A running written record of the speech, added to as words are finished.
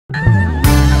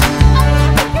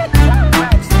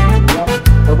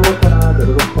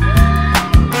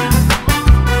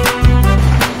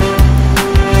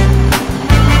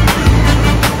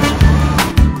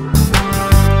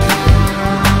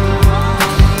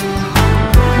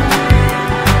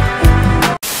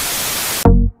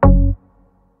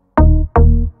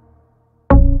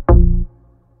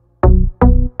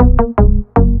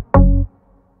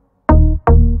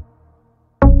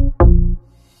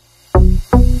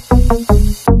Hey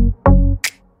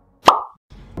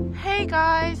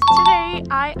guys, today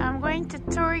I am going to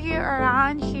tour you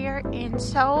around here in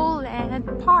Seoul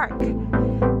Park.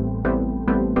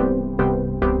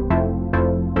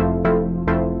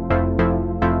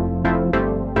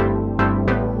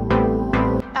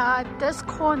 At this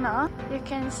corner, you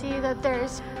can see that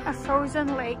there's a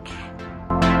frozen lake.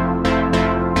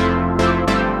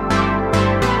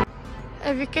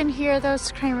 If you can hear those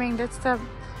screaming, that's the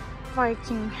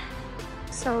Viking.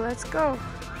 So let's go.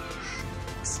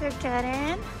 So get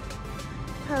in.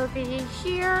 We'll be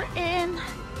here in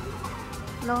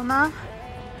Lona,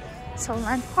 Seoul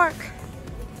Park.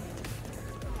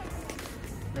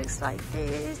 Looks like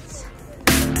this.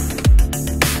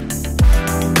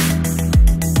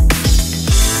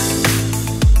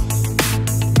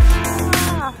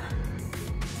 Wow.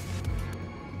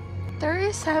 There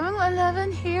is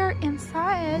 7-Eleven here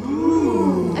inside.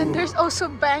 Ooh. And there's also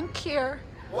bank here.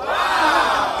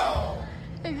 Wow!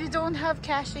 If you don't have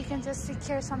cash, you can just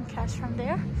secure some cash from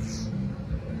there.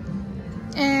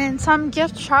 And some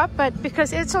gift shop, but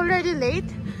because it's already late,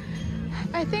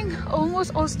 I think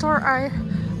almost all stores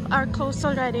are closed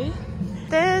already.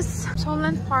 This Seoul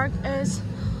Park is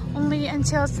only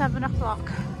until 7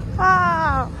 o'clock.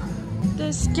 Wow!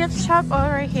 This gift shop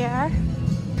over here.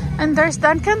 And there's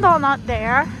Dunkin' Donut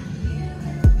there.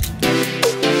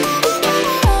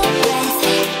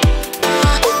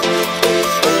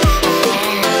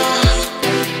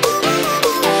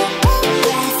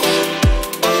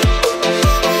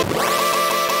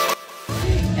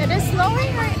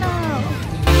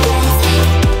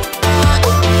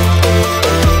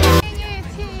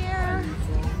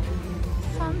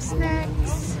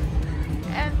 Snacks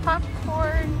and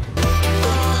popcorn.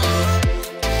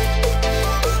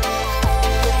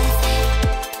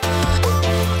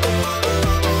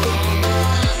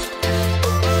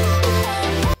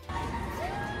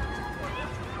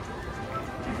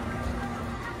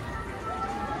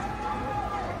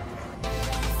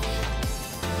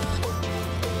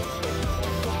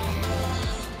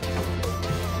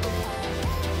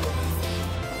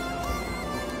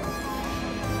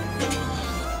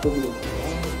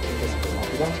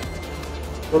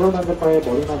 도로 난장바에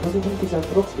머리나 혀도 숨기지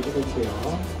않도록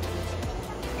조심해주세요.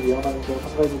 위험한 점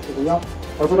참고해주시고요.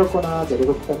 어지럽거나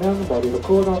내리고 싶다면 머리로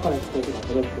코어너가 엑스까지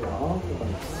만들어주세요.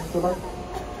 이번에 출발!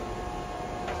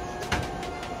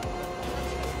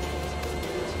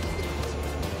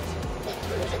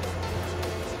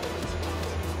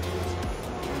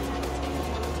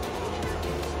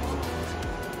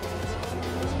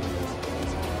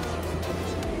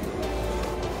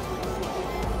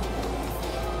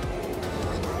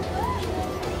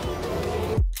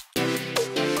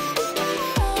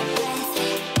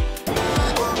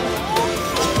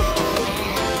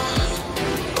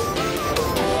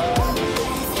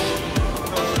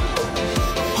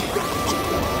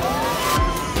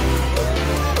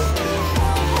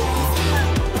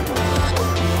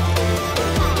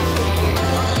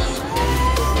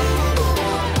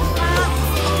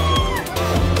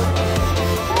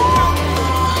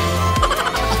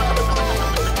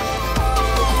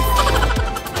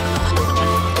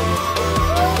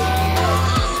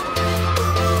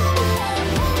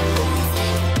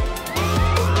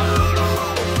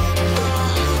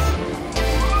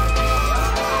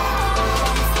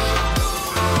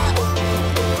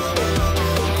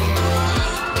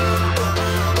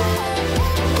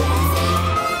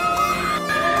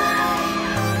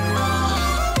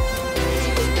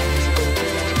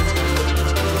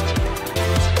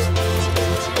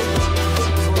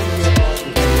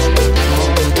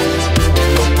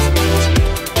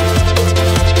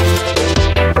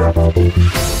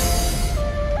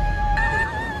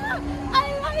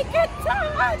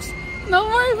 No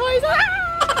more voice.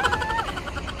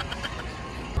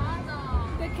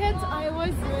 The kids I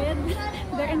was with,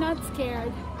 they're not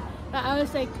scared. But I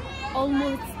was like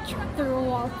almost through a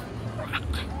wall.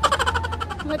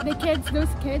 But the kids,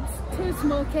 those kids, two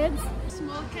small kids,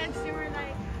 they were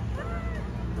like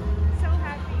so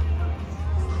happy.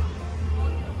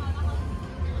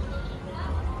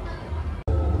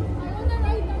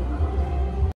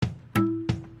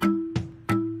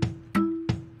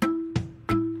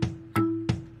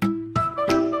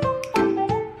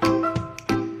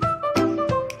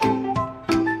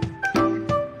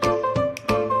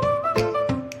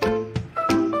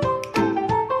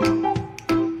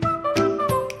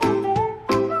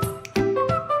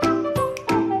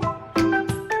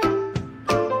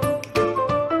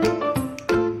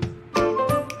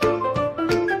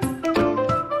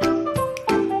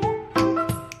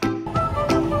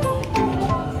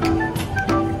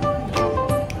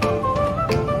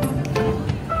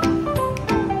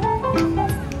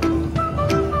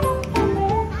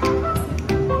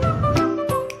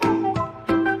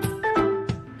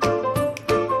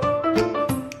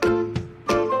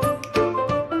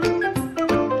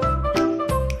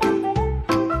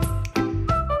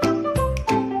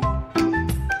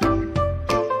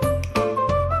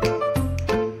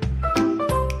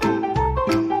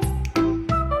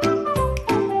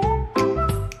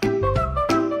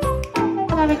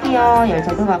 지금부터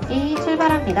열차 두 바퀴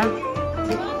출발합니다.